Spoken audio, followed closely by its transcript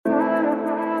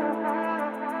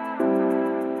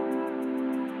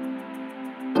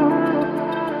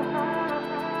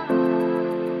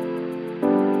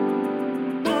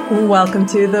Welcome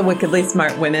to the Wickedly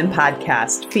Smart Women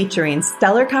podcast, featuring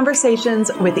stellar conversations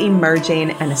with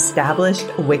emerging and established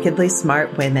wickedly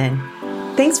smart women.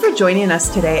 Thanks for joining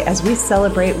us today as we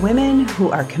celebrate women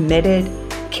who are committed,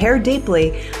 care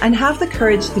deeply, and have the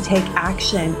courage to take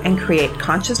action and create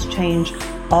conscious change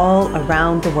all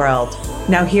around the world.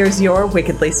 Now here's your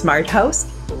wickedly smart host,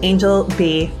 Angel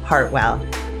B. Hartwell.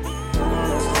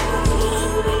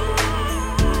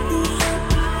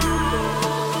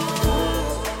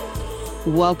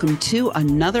 Welcome to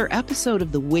another episode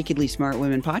of the Wickedly Smart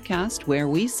Women podcast, where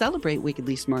we celebrate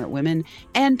wickedly smart women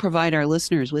and provide our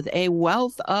listeners with a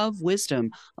wealth of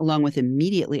wisdom, along with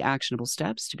immediately actionable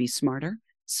steps to be smarter,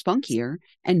 spunkier,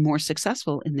 and more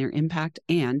successful in their impact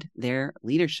and their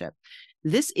leadership.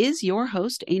 This is your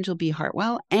host, Angel B.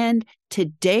 Hartwell, and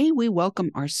today we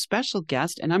welcome our special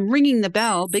guest, and I'm ringing the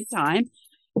bell big time,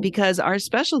 because our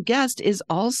special guest is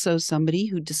also somebody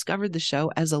who discovered the show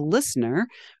as a listener.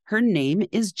 Her name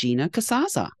is Gina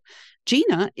Casazza.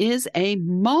 Gina is a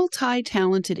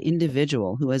multi-talented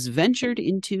individual who has ventured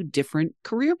into different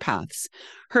career paths.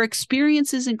 Her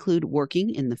experiences include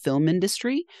working in the film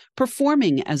industry,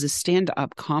 performing as a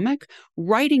stand-up comic,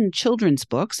 writing children's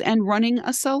books, and running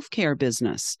a self-care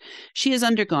business. She has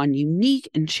undergone unique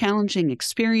and challenging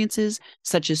experiences,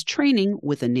 such as training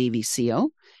with a Navy SEAL,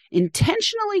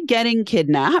 intentionally getting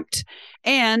kidnapped,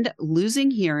 and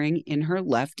losing hearing in her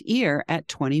left ear at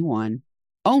 21,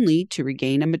 only to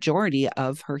regain a majority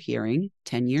of her hearing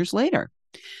 10 years later.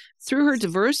 Through her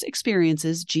diverse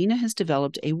experiences, Gina has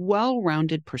developed a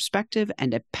well-rounded perspective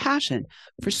and a passion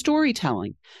for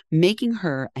storytelling, making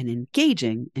her an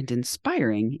engaging and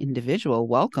inspiring individual.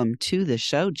 Welcome to the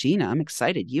show, Gina. I'm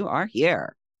excited you are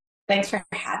here. Thanks for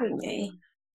having me.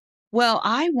 Well,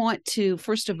 I want to,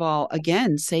 first of all,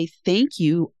 again, say thank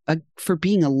you for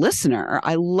being a listener.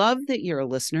 I love that you're a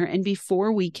listener. And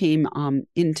before we came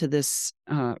into this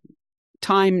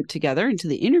time together, into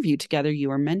the interview together, you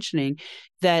were mentioning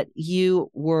that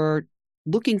you were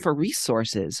looking for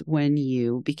resources when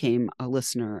you became a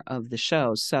listener of the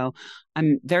show. So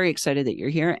I'm very excited that you're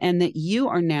here and that you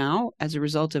are now, as a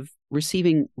result of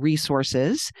receiving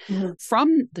resources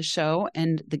from the show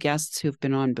and the guests who've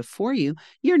been on before you,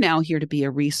 you're now here to be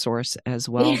a resource as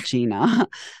well, Gina.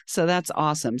 So that's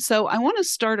awesome. So I want to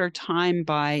start our time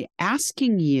by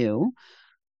asking you,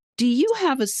 do you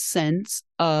have a sense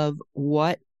of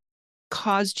what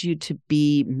caused you to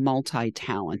be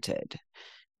multi-talented?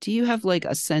 Do you have like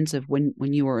a sense of when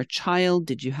you were a child,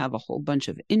 did you have a whole bunch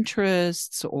of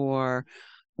interests, or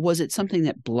was it something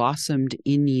that blossomed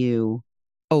in you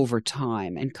over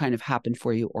time and kind of happened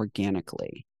for you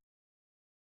organically?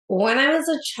 When I was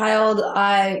a child,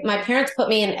 my parents put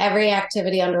me in every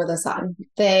activity under the sun.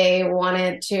 They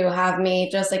wanted to have me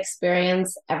just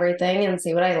experience everything and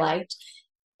see what I liked.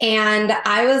 And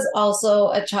I was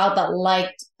also a child that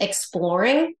liked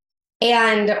exploring.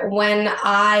 And when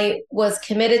I was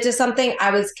committed to something, I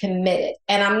was committed.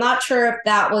 And I'm not sure if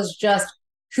that was just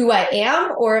who I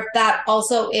am or if that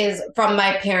also is from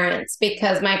my parents,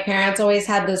 because my parents always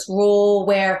had this rule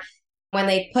where when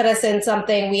they put us in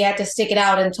something, we had to stick it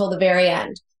out until the very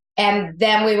end. And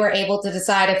then we were able to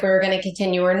decide if we were going to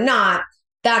continue or not.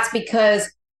 That's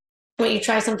because when you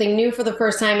try something new for the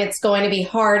first time, it's going to be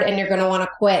hard and you're going to want to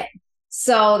quit.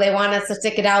 So they want us to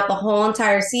stick it out the whole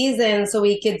entire season so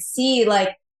we could see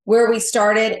like where we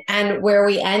started and where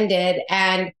we ended.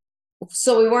 And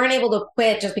so we weren't able to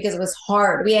quit just because it was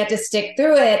hard. We had to stick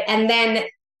through it. And then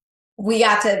we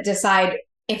got to decide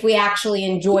if we actually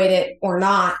enjoyed it or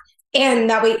not. And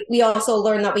that we also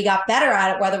learned that we got better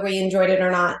at it, whether we enjoyed it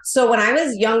or not. So when I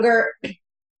was younger, that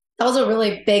was a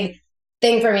really big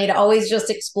thing for me to always just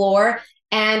explore.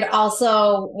 And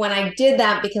also when I did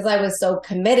that, because I was so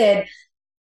committed,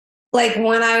 like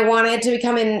when I wanted to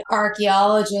become an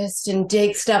archaeologist and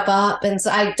dig stuff up, and so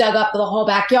I dug up the whole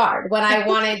backyard. When I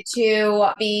wanted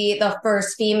to be the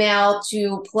first female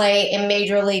to play in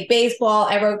Major League Baseball,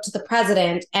 I wrote to the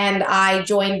president and I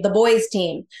joined the boys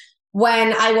team.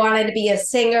 When I wanted to be a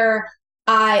singer,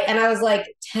 I was like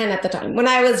 10 at the time. When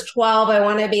I was 12, I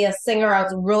wanted to be a singer. I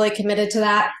was really committed to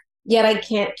that. Yet I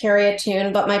can't carry a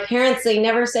tune. But my parents, they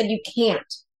never said you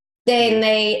can't.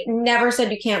 They never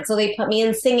said you can't. So they put me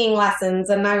in singing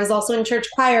lessons. And I was also in church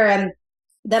choir. And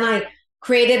then I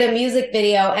created a music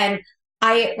video. And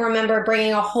I remember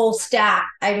bringing a whole stack.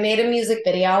 I made a music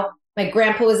video. My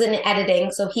grandpa was in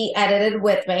editing, so he edited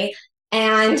with me.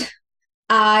 And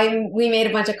we made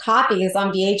a bunch of copies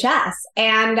on VHS.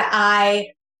 And I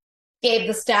gave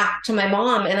the stack to my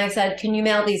mom and I said, can you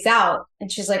mail these out?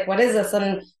 And she's like, what is this?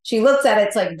 And she looks at it,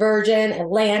 it's like Virgin,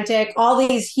 Atlantic, all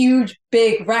these huge,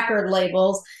 big record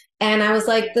labels. And I was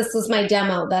like, this was my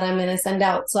demo that I'm going to send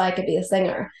out so I could be a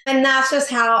singer. And that's just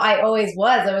how I always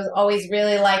was. I was always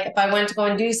really like, if I went to go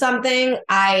and do something,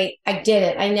 I did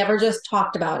it. I never just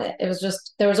talked about it. It was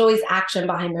just, there was always action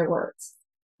behind my words.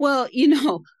 Well,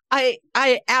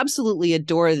 I absolutely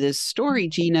adore this story,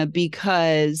 Gina,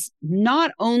 because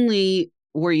not only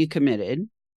were you committed,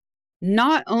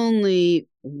 not only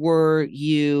were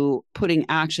you putting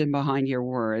action behind your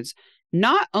words,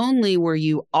 not only were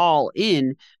you all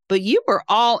in, but you were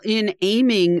all in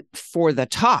aiming for the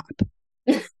top,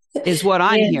 is what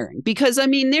I'm hearing. Because, I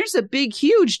mean, there's a big,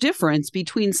 huge difference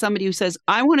between somebody who says,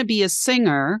 I want to be a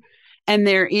singer, and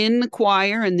they're in the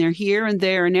choir and they're here and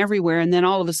there and everywhere. And then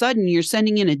all of a sudden you're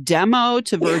sending in a demo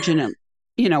to Virgin,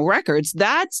 Records.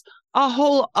 That's a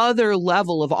whole other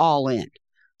level of all in.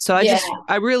 So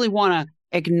I really want to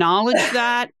acknowledge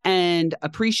that and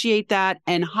appreciate that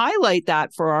and highlight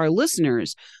that for our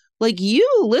listeners. Like, you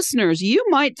listeners, you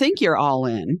might think you're all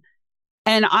in.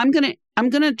 And I'm going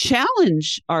to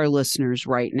challenge our listeners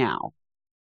right now.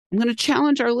 I'm going to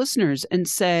challenge our listeners and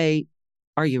say,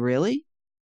 are you really?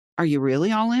 Are you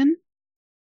really all in?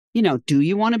 Do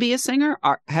you want to be a singer?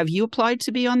 Have you applied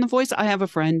to be on The Voice? I have a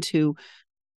friend who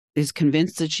is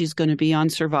convinced that she's going to be on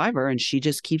Survivor, and she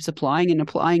just keeps applying and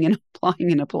applying and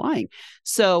applying and applying.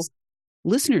 So,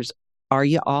 listeners, are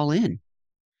you all in?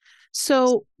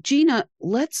 So, Gina,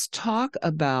 let's talk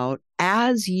about,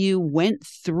 as you went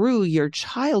through your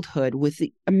childhood with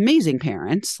the amazing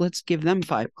parents, let's give them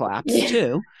 5 claps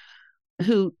too,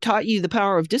 who taught you the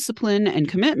power of discipline and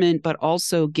commitment, but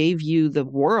also gave you the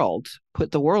world,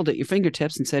 put the world at your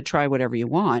fingertips and said, try whatever you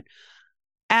want.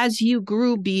 As you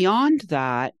grew beyond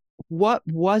that, what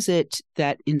was it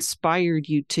that inspired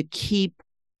you to keep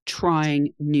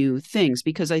trying new things?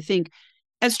 Because I think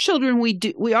as children,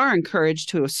 we are encouraged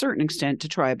to a certain extent to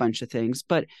try a bunch of things,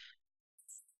 but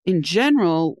in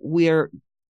general, we're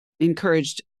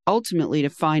encouraged ultimately to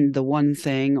find the one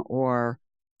thing or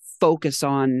focus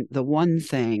on the one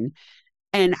thing.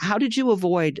 And how did you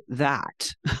avoid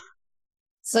that?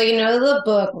 So, the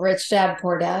book, Rich Dad,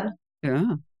 Poor Dad?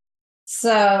 Yeah.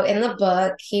 So in the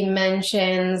book, he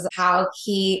mentions how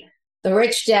the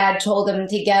rich dad told him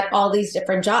to get all these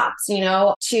different jobs,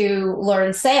 to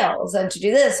learn sales and to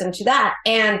do this and to that.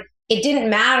 And it didn't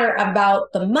matter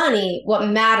about the money. What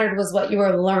mattered was what you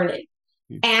were learning.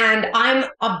 And I'm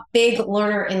a big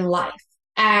learner in life.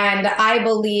 And I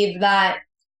believe that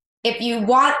if you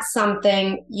want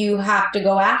something, you have to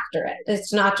go after it.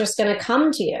 It's not just going to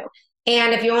come to you.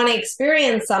 And if you want to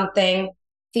experience something,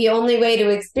 the only way to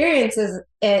experience it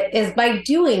is by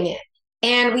doing it.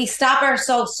 And we stop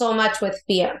ourselves so much with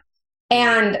fear.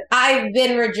 And I've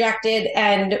been rejected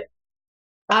and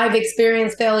I've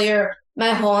experienced failure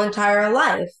my whole entire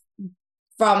life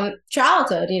from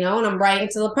childhood, and I'm writing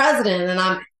to the president and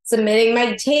I'm submitting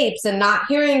my tapes and not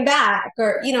hearing back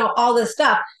or, all this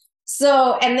stuff.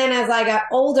 So, and then as I got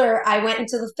older, I went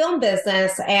into the film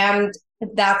business, and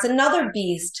that's another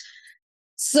beast.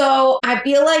 So I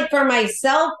feel like for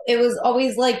myself, it was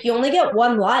always like, you only get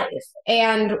one life.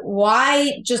 And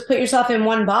why just put yourself in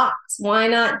one box? Why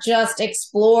not just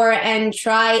explore and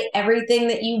try everything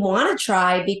that you want to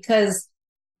try? Because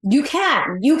you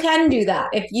can do that.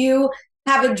 If you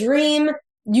have a dream,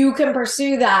 you can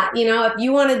pursue that. If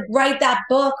you want to write that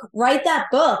book, write that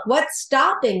book. What's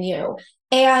stopping you?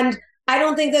 And I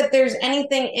don't think that there's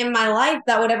anything in my life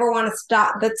that would ever want to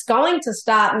stop, that's going to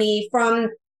stop me from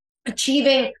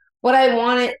achieving what I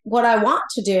want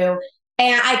to do.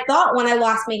 And I thought when I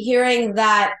lost my hearing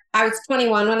that I was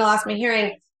 21 when I lost my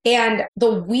hearing. And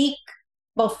the week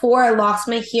before I lost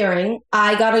my hearing,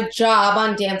 I got a job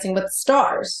on Dancing with the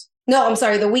Stars. No, I'm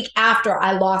sorry. The week after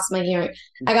I lost my hearing,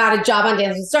 I got a job on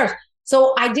Dancing with the Stars.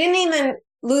 So I didn't even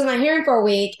lose my hearing for a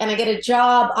week, and I get a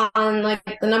job on like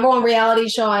the #1 reality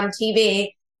show on TV,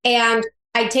 and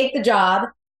I take the job,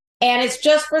 and it's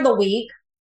just for the week.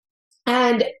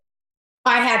 And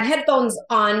I had headphones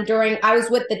on I was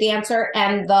with the dancer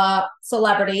and the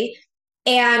celebrity,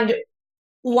 and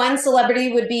one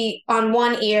celebrity would be on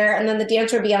one ear and then the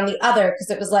dancer would be on the other, because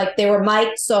it was like they were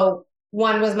mic'd. So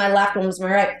one was my left, one was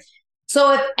my right.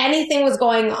 So if anything was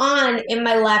going on in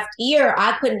my left ear,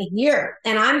 I couldn't hear.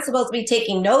 And I'm supposed to be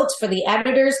taking notes for the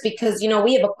editors because,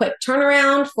 we have a quick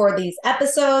turnaround for these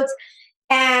episodes.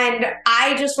 And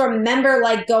I just remember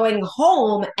like going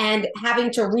home and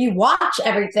having to rewatch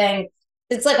everything.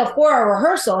 It's like a 4-hour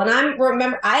rehearsal. And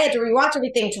I had to rewatch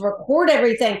everything, to record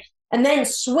everything, and then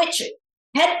switch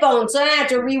headphones. So I had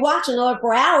to rewatch another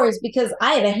 4 hours because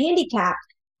I had a handicap.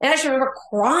 And I just remember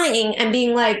crying and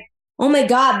being like, oh my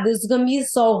God, this is going to be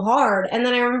so hard. And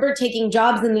then I remember taking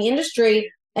jobs in the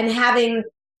industry and having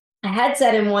a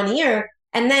headset in one ear,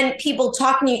 and then people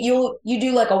talking to you, you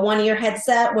do like a one-ear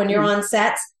headset when you're on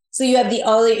sets. So you have the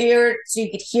other ear so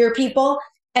you could hear people,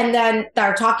 and then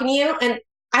they're talking to you. And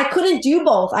I couldn't do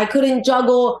both. I couldn't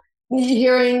juggle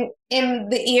hearing in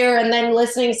the ear and then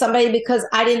listening to somebody because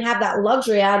I didn't have that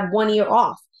luxury. I had one ear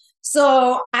off.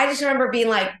 So I just remember being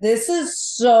like, this is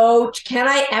so, can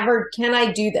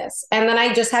I do this? And then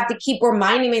I just have to keep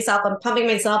reminding myself and pumping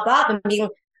myself up and being,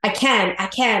 I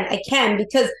can,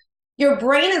 because your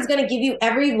brain is going to give you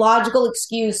every logical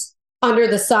excuse under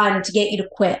the sun to get you to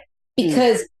quit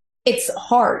because it's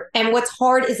hard. And what's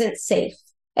hard isn't safe.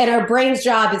 And our brain's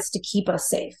job is to keep us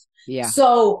safe. Yeah.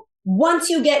 So once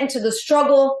you get into the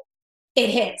struggle, it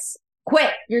hits.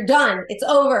 Quit. You're done. It's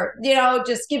over.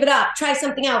 Just give it up. Try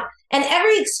something else. And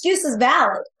every excuse is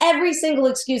valid. Every single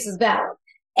excuse is valid.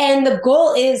 And the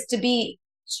goal is to be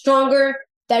stronger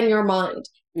than your mind.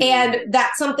 And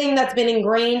that's something that's been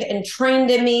ingrained and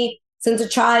trained in me since a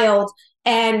child.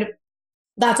 And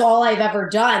that's all I've ever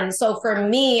done. So for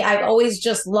me, I've always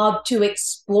just loved to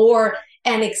explore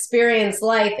and experience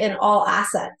life in all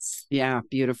assets. Yeah,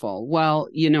 beautiful. Well,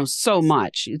 so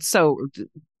much.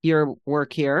 Your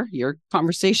work here, your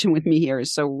conversation with me here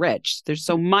is so rich. There's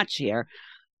so much here.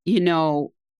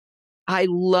 I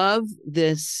love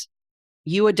this.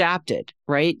 You adapted,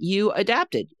 right? You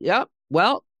adapted. Yep.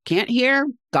 Well, can't hear,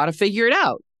 got to figure it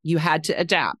out. You had to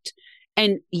adapt.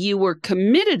 And you were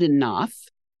committed enough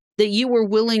that you were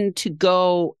willing to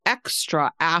go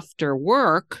extra after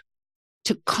work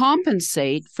to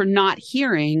compensate for not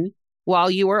hearing while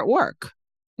you were at work,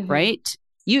 right?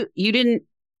 You didn't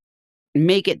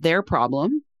make it their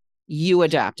problem. You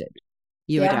adapted.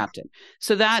 Adapted.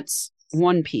 So that's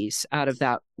one piece out of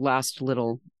that last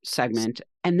little segment.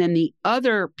 And then the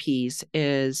other piece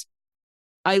is,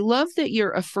 I love that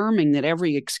you're affirming that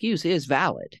every excuse is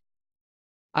valid.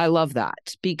 I love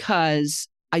that because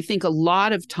I think a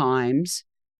lot of times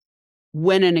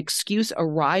when an excuse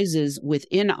arises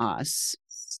within us,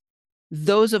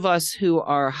 those of us who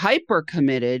are hyper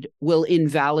committed will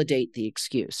invalidate the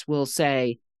excuse. We'll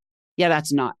say, yeah,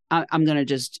 that's not, I'm going to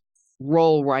just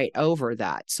roll right over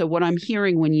that. So what I'm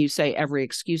hearing when you say every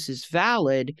excuse is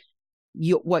valid,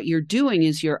 what you're doing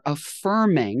is you're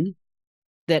affirming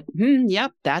that,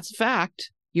 yep, that's a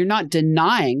fact. You're not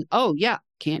denying, oh yeah,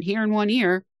 can't hear in one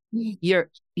ear.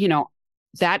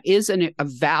 That is a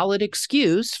valid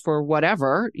excuse for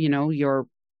whatever, your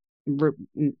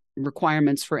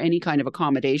requirements for any kind of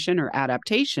accommodation or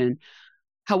adaptation.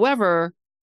 However,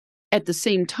 at the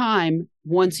same time,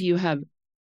 once you have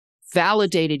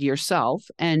validated yourself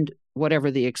and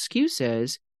whatever the excuse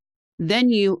is, then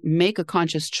you make a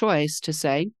conscious choice to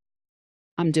say,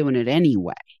 I'm doing it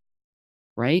anyway.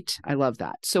 Right? I love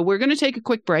that. So we're going to take a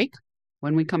quick break.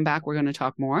 When we come back, we're going to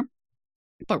talk more.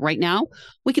 But right now,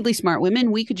 Wickedly Smart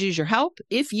Women, we could use your help.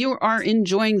 If you are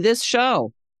enjoying this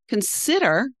show,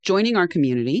 consider joining our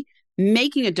community,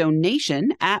 making a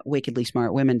donation at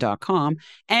wickedlysmartwomen.com,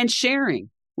 and sharing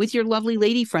with your lovely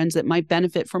lady friends that might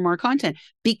benefit from our content.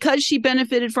 Because she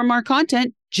benefited from our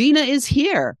content, Gina is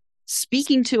here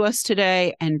speaking to us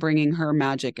today and bringing her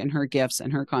magic and her gifts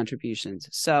and her contributions.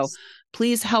 So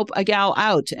please help a gal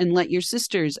out and let your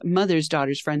sisters, mothers,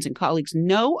 daughters, friends, and colleagues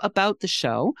know about the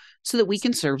show so that we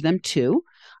can serve them too.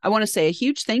 I want to say a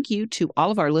huge thank you to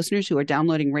all of our listeners who are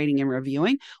downloading, rating, and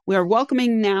reviewing. We are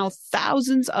welcoming now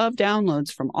thousands of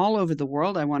downloads from all over the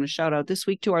world. I want to shout out this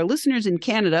week to our listeners in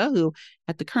Canada who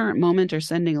at the current moment are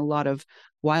sending a lot of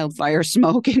wildfire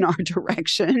smoke in our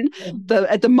direction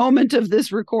at the moment of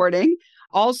this recording.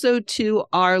 Also to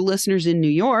our listeners in New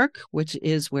York, which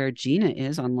is where Gina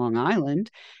is on Long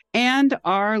Island, and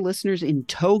our listeners in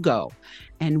Togo.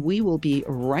 And we will be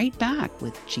right back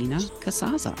with Gina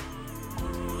Casazza.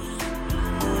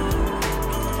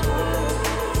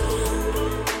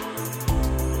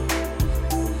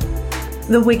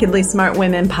 The Wickedly Smart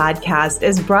Women podcast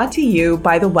is brought to you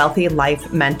by the Wealthy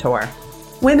Life Mentor.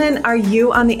 Women, are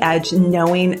you on the edge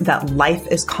knowing that life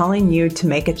is calling you to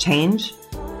make a change?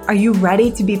 Are you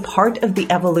ready to be part of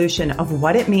the evolution of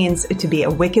what it means to be a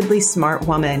wickedly smart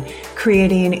woman,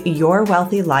 creating your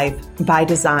wealthy life by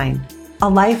design? A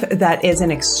life that is an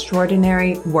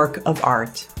extraordinary work of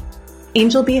art.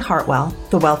 Angel B. Hartwell,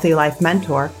 the Wealthy Life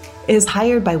Mentor, is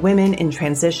hired by women in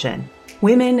transition.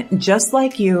 Women just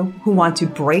like you who want to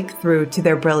break through to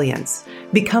their brilliance,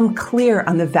 become clear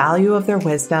on the value of their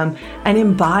wisdom, and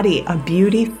embody a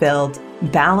beauty-filled,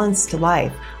 balanced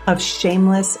life of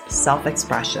shameless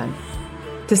self-expression.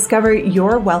 Discover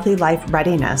your wealthy life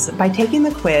readiness by taking the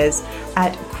quiz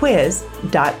at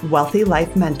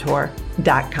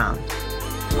quiz.wealthylifementor.com.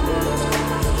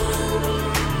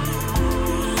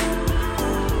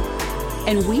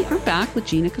 And we are back with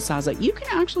Gina Casazza. You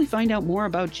can actually find out more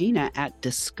about Gina at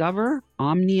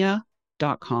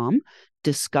discoveromnia.com.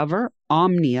 Discover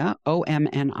Omnia,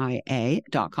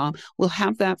 OMNIA.com. We'll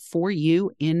have that for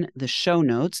you in the show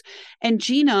notes. And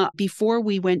Gina, before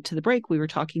we went to the break, we were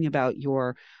talking about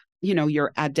your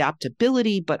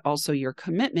adaptability, but also your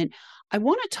commitment. I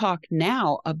want to talk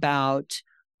now about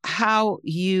how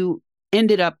you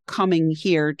ended up coming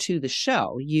here to the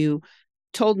show. You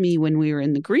told me when we were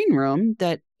in the green room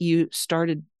that you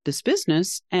started this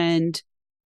business and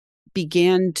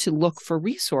began to look for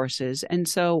resources. And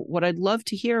so what I'd love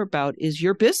to hear about is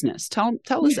your business. Tell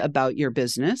us about your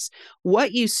business,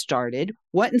 what you started,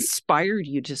 what inspired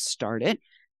you to start it.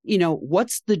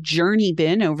 What's the journey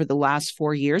been over the last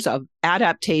 4 years of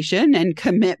adaptation and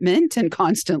commitment and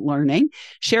constant learning?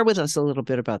 Share with us a little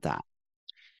bit about that.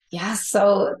 Yeah.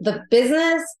 So the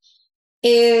business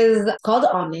is called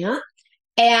Omnia.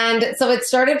 And so it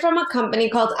started from a company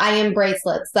called I Am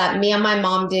Bracelets that me and my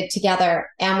mom did together.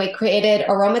 And we created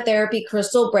aromatherapy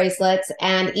crystal bracelets.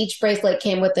 And each bracelet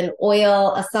came with an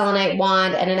oil, a selenite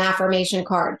wand, and an affirmation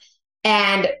card.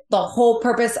 And the whole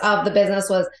purpose of the business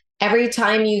was every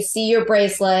time you see your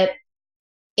bracelet,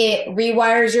 it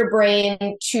rewires your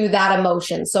brain to that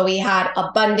emotion. So we had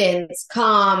abundance,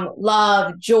 calm,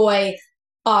 love, joy,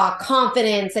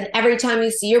 confidence. And every time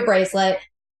you see your bracelet,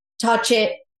 touch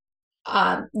it,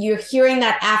 you're hearing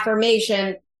that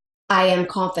affirmation, I am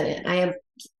confident, I am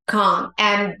calm.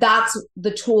 And that's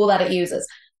the tool that it uses.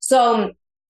 So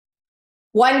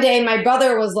one day my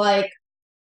brother was like,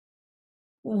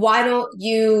 why don't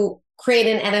you create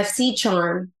an NFC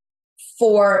charm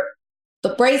for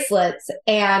the bracelets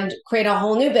and create a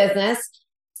whole new business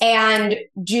and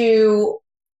do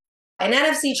an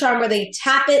NFC charm where they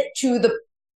tap it to the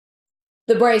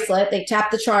bracelet, they tap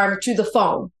the charm to the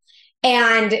phone,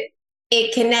 and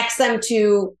it connects them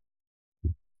to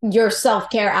your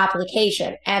self-care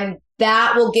application. And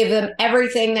that will give them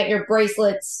everything that your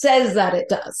bracelet says that it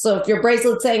does. So if your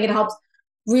bracelet's saying it helps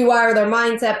rewire their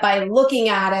mindset by looking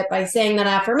at it, by saying that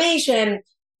affirmation,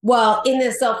 well, in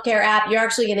this self-care app, you're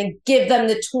actually going to give them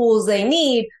the tools they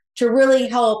need to really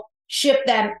help shift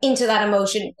them into that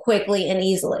emotion quickly and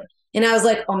easily. And I was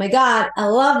like, oh my God, I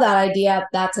love that idea.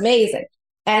 That's amazing.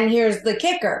 And here's the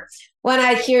kicker. When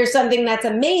I hear something that's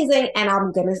amazing, and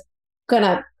I'm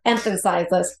gonna emphasize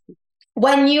this,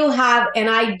 when you have an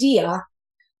idea,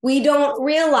 we don't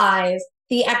realize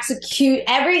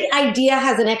every idea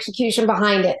has an execution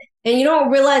behind it. And you don't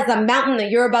realize the mountain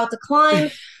that you're about to climb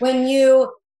when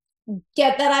you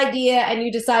get that idea and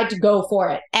you decide to go for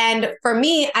it. And for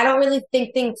me, I don't really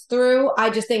think things through.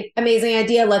 I just think amazing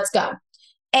idea, let's go.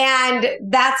 And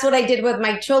that's what I did with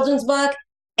my children's book.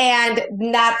 And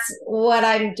that's what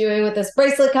I'm doing with this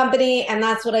bracelet company. And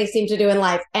that's what I seem to do in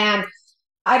life. And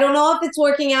I don't know if it's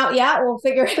working out yet. We'll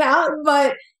figure it out,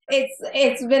 but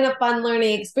it's been a fun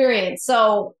learning experience.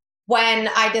 So when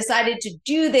I decided to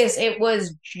do this, it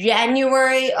was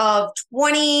January of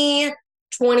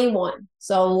 2021.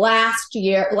 So last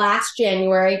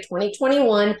January,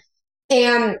 2021.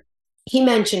 And he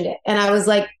mentioned it. And I was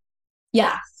like,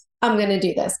 yeah, I'm going to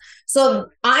do this. So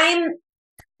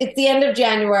it's the end of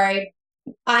January.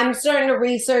 I'm starting to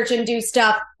research and do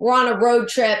stuff. We're on a road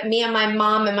trip. Me and my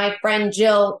mom and my friend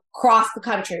Jill cross the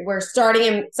country. We're starting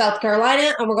in South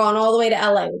Carolina and we're going all the way to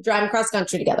LA. We're driving cross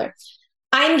country together.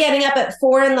 I'm getting up at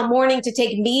 4 a.m. to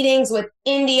take meetings with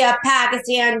India,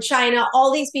 Pakistan, China,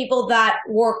 all these people that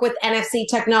work with NFC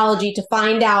technology to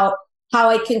find out how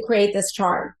I can create this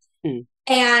charm.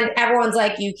 And everyone's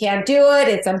like, you can't do it.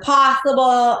 It's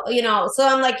impossible. So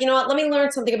I'm like, you know what? Let me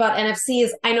learn something about NFCs.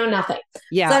 I know nothing.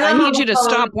 Yeah. So I need you to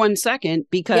stop 1 second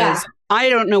because I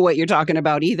don't know what you're talking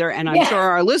about either. And I'm sure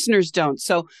our listeners don't.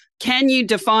 So can you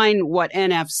define what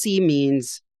NFC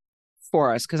means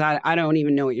for us? Because I don't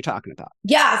even know what you're talking about.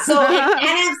 Yeah. So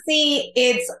NFC,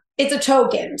 it's a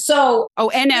token. So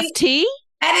NFT?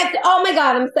 Oh my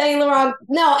God, I'm saying the wrong.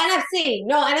 No, NFC.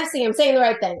 I'm saying the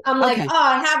right thing. I'm like, okay.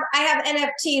 I have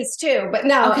NFTs too, but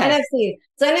no, okay. NFCs.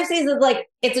 So NFCs is like,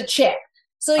 it's a chip.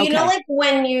 So you know, like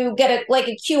when you get a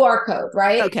QR code,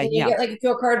 right? Okay. You get like a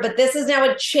QR code, but this is now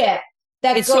a chip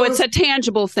so it's a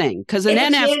tangible thing because an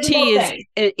NFT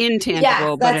is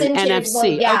intangible, but an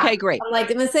NFC. Yeah. Okay, great. I'm like,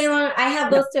 am I saying wrong? I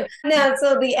have those too. No,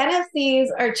 so the NFCs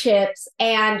are chips,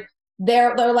 and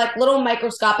they're like little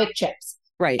microscopic chips.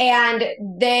 Right. And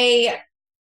they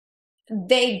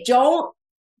don't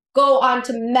go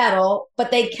onto metal,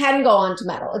 but they can go onto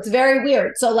metal. It's very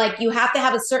weird. So like you have to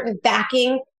have a certain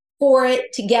backing for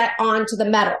it to get onto the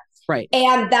metal. Right.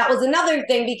 And that was another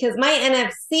thing because my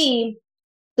NFC,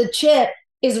 the chip,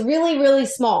 is really, really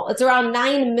small. It's around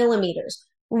 9 millimeters.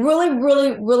 really,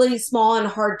 really, really small and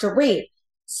hard to read.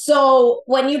 So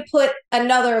when you put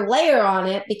another layer on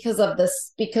it because of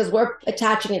this, because we're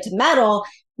attaching it to metal,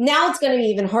 now it's going to be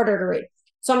even harder to read.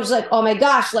 So I'm just like, oh my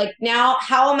gosh, like now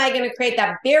how am I going to create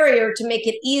that barrier to make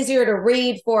it easier to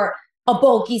read for a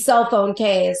bulky cell phone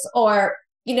case? Or,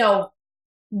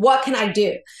 what can I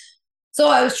do? So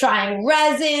I was trying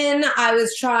resin. I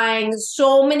was trying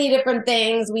so many different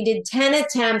things. We did 10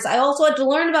 attempts. I also had to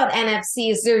learn about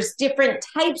NFCs. There's different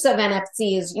types of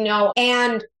NFCs,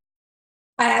 and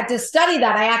I had to study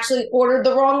that. I actually ordered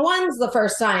the wrong ones the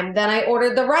first time. Then I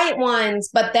ordered the right ones,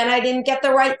 but then I didn't get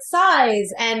the right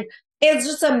size. And it's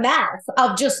just a mess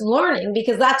of just learning,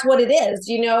 because that's what it is.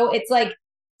 It's like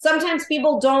sometimes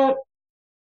people don't,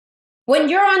 when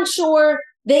you're unsure,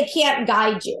 they can't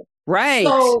guide you. Right.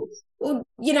 So,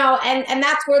 and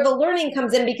that's where the learning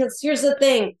comes in, because here's the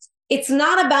thing. It's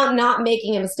not about not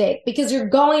making a mistake, because you're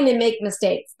going to make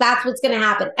mistakes. That's what's going to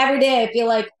happen. Every day I feel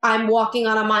like I'm walking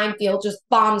on a minefield, just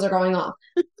bombs are going off.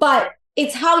 But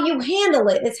it's how you handle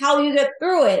it. It's how you get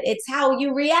through it. It's how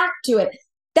you react to it.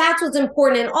 That's what's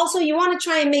important. And also you want to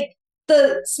try and make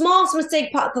the smallest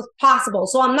mistake possible.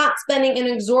 So I'm not spending an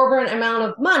exorbitant amount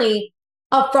of money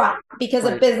up front, because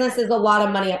a business is a lot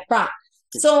of money up front.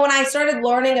 So when I started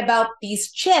learning about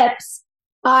these chips,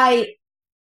 I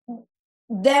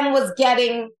then was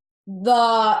getting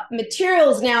the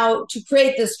materials now to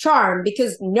create this charm,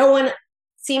 because no one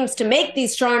seems to make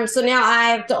these charms. So now I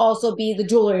have to also be the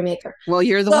jewelry maker. Well,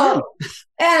 you're the one.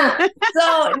 Yeah.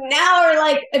 So now we're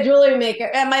like a jewelry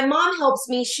maker, and my mom helps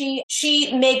me.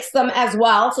 She makes them as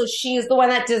well. So she's the one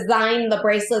that designed the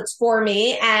bracelets for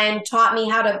me and taught me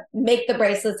how to make the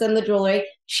bracelets and the jewelry.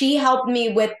 She helped me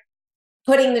with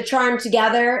putting the charm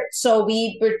together. So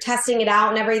we were testing it out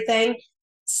and everything.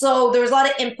 So there was a lot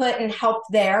of input and help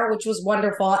there, which was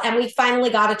wonderful. And we finally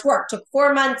got it to work. Took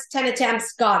 4 months, 10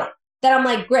 attempts, got it. Then I'm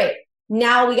like, great,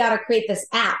 now we got to create this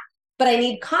app, but I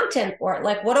need content for it.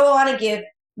 Like, what do I want to give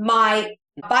my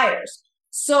buyers?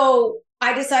 So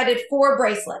I decided 4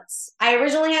 bracelets. I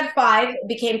originally had 5, it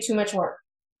became too much work.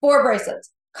 4 bracelets: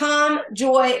 calm,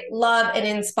 joy, love, and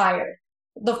inspired.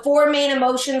 The 4 main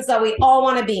emotions that we all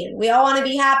want to be in. We all want to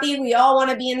be happy. We all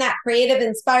want to be in that creative,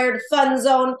 inspired, fun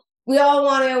zone. We all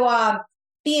want to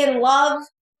be in love,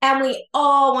 and we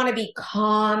all want to be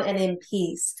calm and in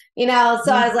peace. So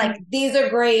I was like, these are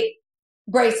great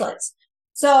bracelets.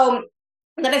 So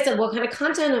then I said, what kind of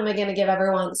content am I going to give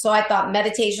everyone? So I thought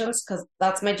meditations, because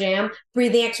that's my jam,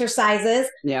 breathing exercises,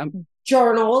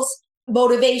 journals,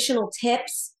 motivational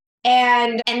tips,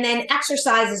 and then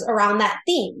exercises around that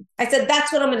theme. I said,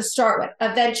 that's what I'm going to start with.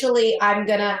 Eventually, and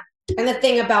the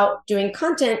thing about doing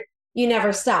content, you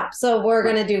never stop. So we're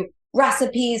going to do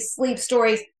recipes, sleep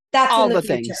stories. That's all in the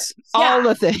future. Things. All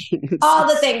the things. All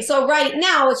the things. So right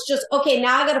now it's just, okay,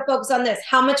 now I got to focus on this.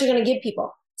 How much are you going to give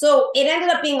people? So it ended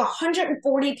up being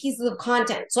 140 pieces of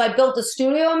content. So I built a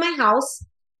studio in my house,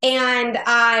 and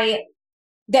I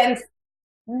then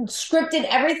scripted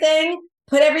everything,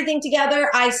 put everything together.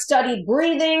 I studied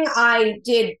breathing. I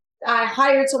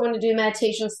hired someone to do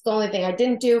meditations. It's the only thing I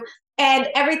didn't do. And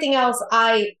everything else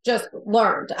I just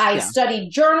learned. I studied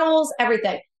journals,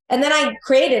 everything. And then I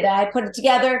created it. I put it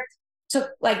together, took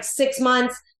like 6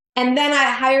 months. And then I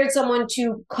hired someone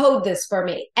to code this for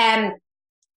me. And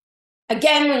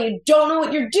again, when you don't know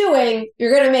what you're doing,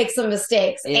 you're going to make some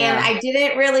mistakes. Yeah. And I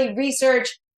didn't really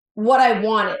research what I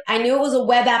wanted. I knew it was a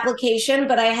web application,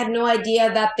 but I had no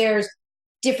idea that there's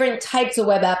different types of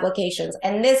web applications.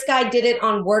 And this guy did it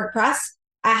on WordPress.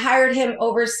 I hired him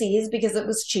overseas because it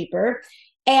was cheaper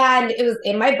and it was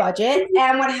in my budget.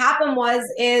 And what happened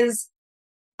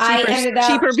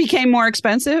cheaper became more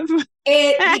expensive.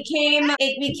 It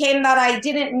became that I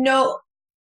didn't know.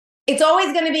 It's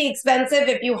always going to be expensive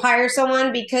if you hire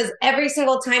someone, because every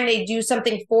single time they do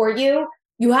something for you,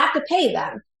 you have to pay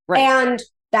them. Right. And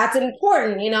that's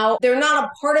important. They're not a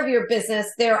part of your business.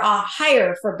 They're a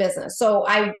hire for business. So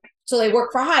they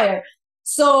work for hire.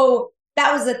 So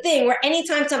that was the thing where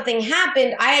anytime something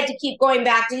happened, I had to keep going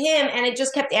back to him, and it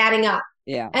just kept adding up.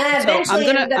 Yeah. And eventually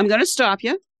I'm going to stop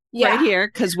you right here,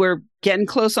 because we're getting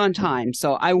close on time.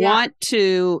 So I want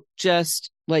to just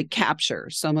capture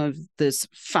some of this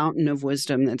fountain of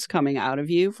wisdom that's coming out of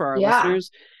you for our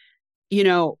listeners.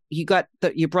 Your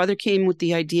brother came with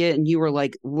the idea, and you were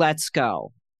like, let's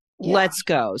go. Yeah. Let's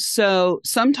go. So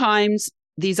sometimes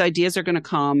these ideas are going to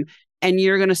come, and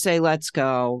you're going to say, let's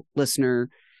go, listener.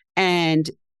 And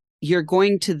you're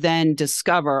going to then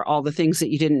discover all the things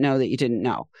that you didn't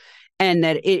know. And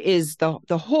that it is the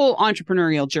whole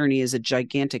entrepreneurial journey is a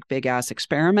gigantic, big ass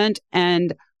experiment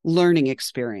and learning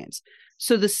experience.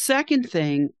 So the second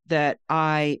thing that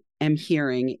I am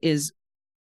hearing is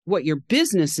what your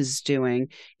business is doing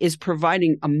is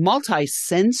providing a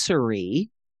multi-sensory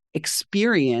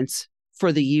experience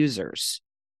for the users.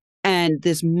 And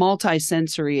this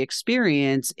multi-sensory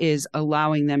experience is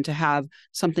allowing them to have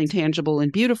something tangible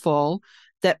and beautiful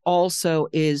that also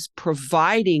is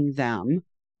providing them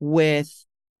with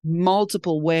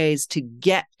multiple ways to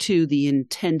get to the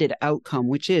intended outcome,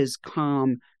 which is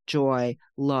calm, joy,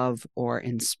 love, or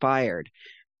inspired.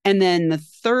 And then the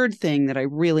third thing that I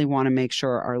really want to make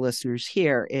sure our listeners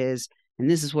hear is, and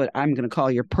this is what I'm going to call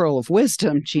your pearl of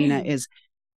wisdom, Gina, is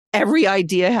every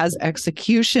idea has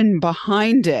execution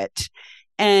behind it.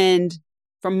 And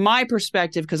from my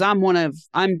perspective, because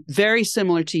I'm very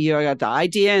similar to you. I got the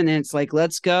idea and then it's like,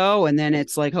 let's go. And then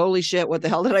it's like, holy shit, what the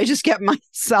hell did I just get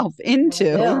myself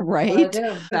into? Right?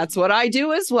 That's what I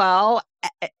do as well.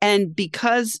 And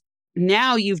because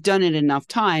now you've done it enough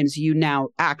times, you now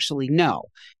actually know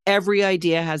every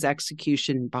idea has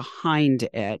execution behind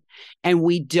it. And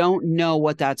we don't know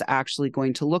what that's actually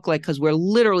going to look like because we're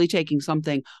literally taking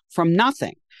something from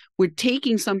nothing. We're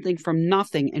taking something from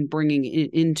nothing and bringing it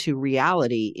into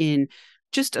reality in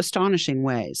just astonishing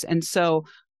ways. And so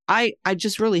I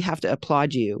just really have to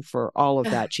applaud you for all of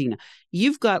that, Gina.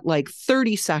 You've got like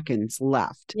 30 seconds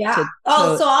left. Yeah. So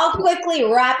I'll quickly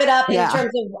wrap it up in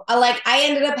terms of like, I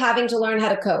ended up having to learn how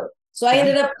to code. So I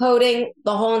ended up coding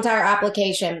the whole entire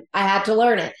application. I had to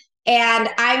learn it. And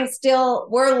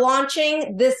we're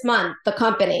launching this month, the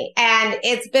company, and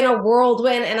it's been a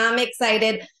whirlwind and I'm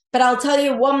excited. But I'll tell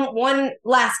you one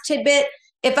last tidbit.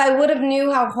 If I would have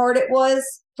knew how hard it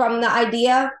was from the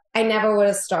idea, I never would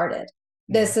have started.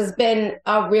 This has been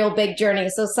a real big journey.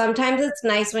 So sometimes it's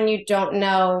nice when you don't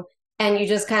know and you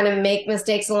just kind of make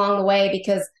mistakes along the way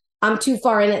because I'm too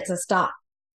far in it to stop.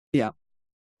 Yeah.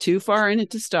 Too far in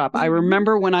it to stop. I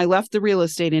remember when I left the real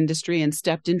estate industry and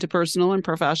stepped into personal and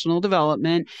professional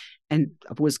development and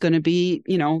was going to be,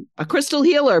 a crystal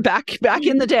healer back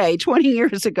in the day, 20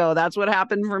 years ago. That's what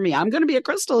happened for me. I'm going to be a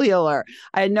crystal healer.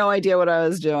 I had no idea what I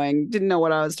was doing. Didn't know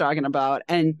what I was talking about.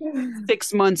 And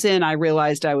 6 months in, I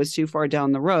realized I was too far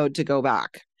down the road to go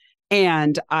back.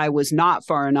 And I was not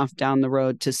far enough down the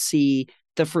road to see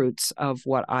the fruits of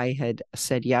what I had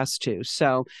said yes to.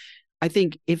 So I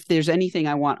think if there's anything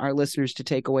I want our listeners to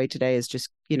take away today is just,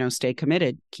 stay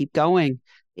committed, keep going.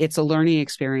 It's a learning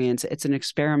experience. It's an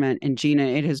experiment. And Gina,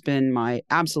 it has been my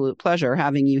absolute pleasure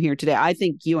having you here today. I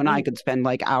think you and I could spend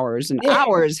like hours and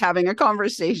hours having a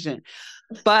conversation,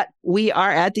 but we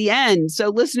are at the end. So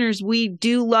listeners, we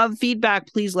do love feedback.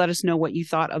 Please let us know what you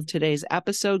thought of today's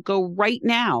episode. Go right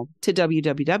now to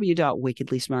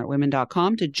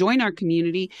www.wickedlysmartwomen.com to join our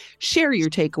community, share your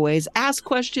takeaways, ask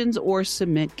questions, or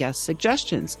submit guest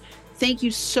suggestions. Thank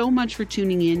you so much for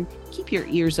tuning in. Keep your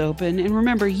ears open. And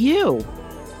remember, you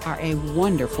are a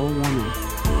wonderful woman.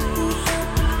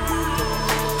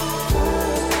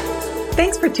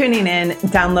 Thanks for tuning in,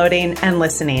 downloading, and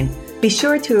listening. Be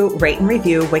sure to rate and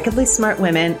review Wickedly Smart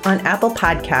Women on Apple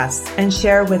Podcasts and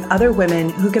share with other women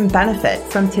who can benefit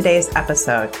from today's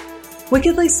episode.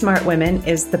 Wickedly Smart Women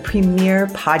is the premier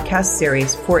podcast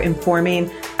series for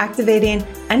informing, activating,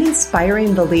 and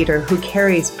inspiring the leader who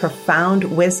carries profound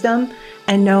wisdom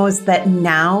and knows that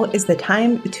now is the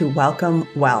time to welcome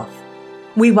wealth.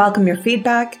 We welcome your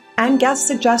feedback and guest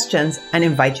suggestions and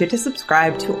invite you to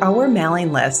subscribe to our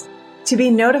mailing list to be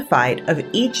notified of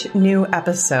each new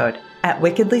episode at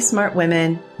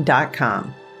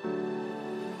wickedlysmartwomen.com.